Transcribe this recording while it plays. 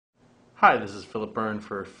Hi, this is Philip Byrne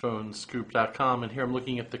for PhoneScoop.com, and here I'm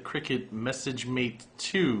looking at the Cricket MSGM8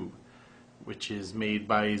 2, which is made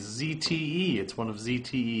by ZTE. It's one of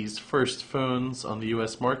ZTE's first phones on the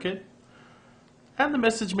US market. And the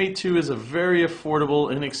MSGM8 2 is a very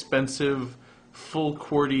affordable, inexpensive, full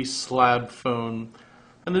QWERTY slab phone.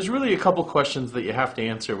 And there's really a couple questions that you have to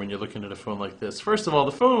answer when you're looking at a phone like this. First of all,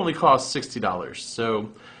 the phone only costs $60,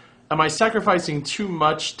 so am I sacrificing too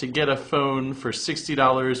much to get a phone for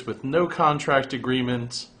 $60 with no contract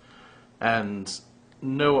agreement and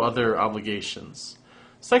no other obligations?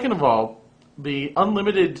 Second of all, the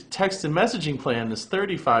unlimited text and messaging plan is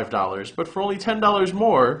 $35, but for only $10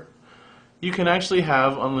 more, you can actually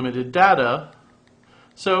have unlimited data.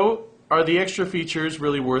 So, are the extra features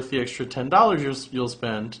really worth the extra $10 you'll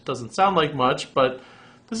spend? Doesn't sound like much, but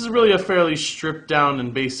this is really a fairly stripped down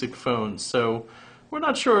and basic phone, so we're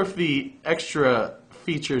not sure if the extra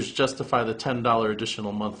features justify the $10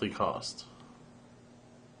 additional monthly cost.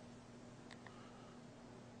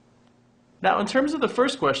 Now, in terms of the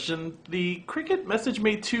first question, the Cricket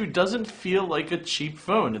MSGM8 2 doesn't feel like a cheap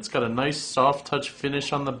phone. It's got a nice soft touch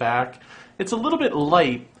finish on the back. It's a little bit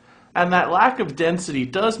light, and that lack of density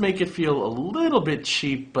does make it feel a little bit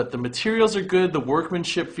cheap, but the materials are good, the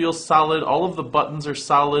workmanship feels solid, all of the buttons are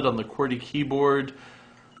solid on the QWERTY keyboard.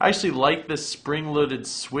 I actually like this spring-loaded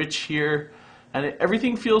switch here, and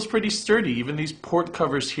everything feels pretty sturdy. Even these port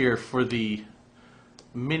covers here for the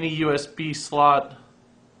mini USB slot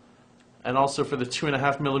and also for the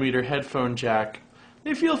 2.5mm headphone jack,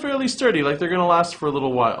 they feel fairly sturdy, like they're going to last for a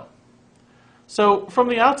little while. So from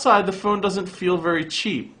the outside, the phone doesn't feel very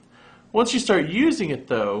cheap. Once you start using it,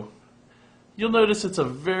 though, you'll notice it's a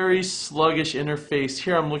very sluggish interface.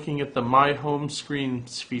 Here I'm looking at the My Home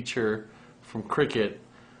Screens feature from Cricket.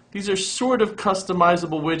 These are sort of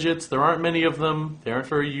customizable widgets. There aren't many of them. They aren't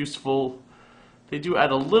very useful. They do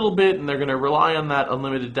add a little bit, and they're going to rely on that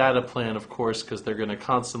unlimited data plan, of course, because they're going to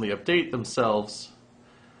constantly update themselves.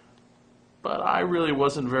 But I really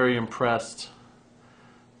wasn't very impressed.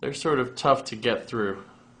 They're sort of tough to get through.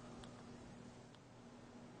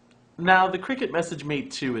 Now, the Cricket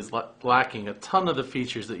MSGM8 2 is lacking a ton of the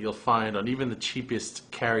features that you'll find on even the cheapest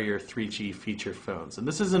carrier 3G feature phones. And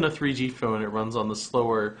this isn't a 3G phone, it runs on the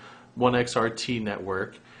slower 1XRT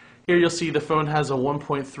network. Here you'll see the phone has a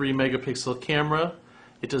 1.3 megapixel camera,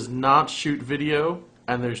 it does not shoot video,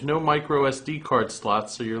 and there's no micro SD card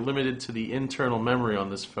slots, so you're limited to the internal memory on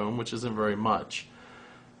this phone, which isn't very much.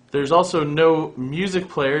 There's also no music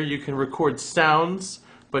player. You can record sounds,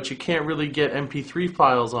 but you can't really get MP3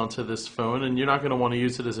 files onto this phone, and you're not going to want to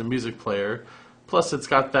use it as a music player. Plus, it's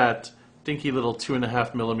got that dinky little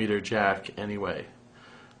 2.5mm jack anyway.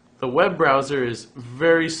 The web browser is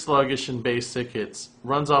very sluggish and basic. It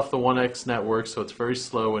runs off the 1X network, so it's very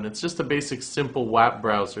slow, and it's just a basic simple WAP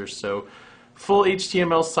browser, so full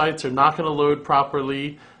HTML sites are not going to load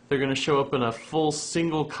properly. They're going to show up in a full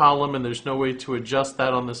single column, and there's no way to adjust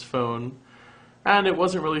that on this phone. And it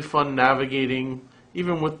wasn't really fun navigating.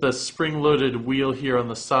 Even with the spring-loaded wheel here on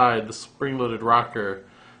the side, the spring-loaded rocker,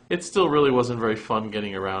 it still really wasn't very fun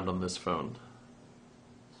getting around on this phone.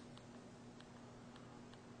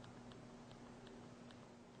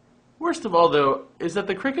 Worst of all, though, is that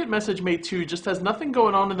the Cricket MSGM8 2 just has nothing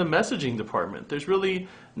going on in the messaging department. There's really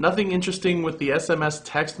nothing interesting with the SMS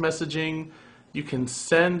text messaging. You can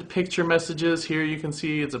send picture messages. Here you can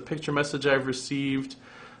see it's a picture message I've received.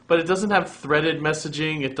 But it doesn't have threaded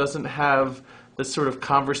messaging. It doesn't have this sort of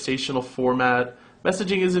conversational format.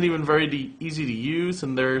 Messaging isn't even very easy to use,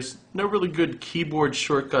 and there's no really good keyboard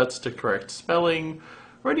shortcuts to correct spelling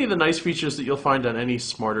or any of the nice features that you'll find on any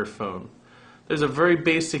smarter phone. There's a very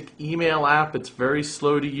basic email app. It's very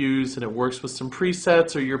slow to use, and it works with some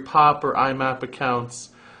presets or your POP or IMAP accounts.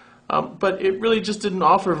 But it really just didn't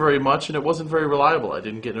offer very much, and it wasn't very reliable. I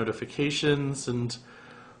didn't get notifications, and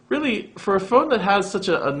really, for a phone that has such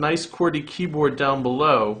a nice QWERTY keyboard down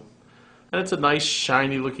below, and it's a nice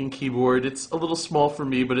shiny looking keyboard, it's a little small for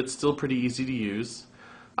me, but it's still pretty easy to use.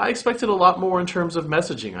 I expected a lot more in terms of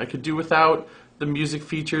messaging. I could do without the music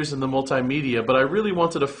features and the multimedia, but I really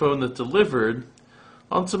wanted a phone that delivered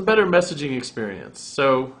on some better messaging experience.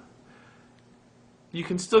 So you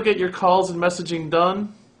can still get your calls and messaging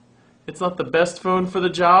done. It's not the best phone for the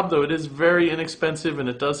job, though it is very inexpensive, and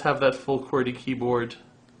it does have that full QWERTY keyboard.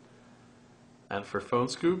 And for Phone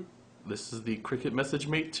Scoop, this is the Cricket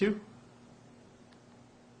MSGM8 2.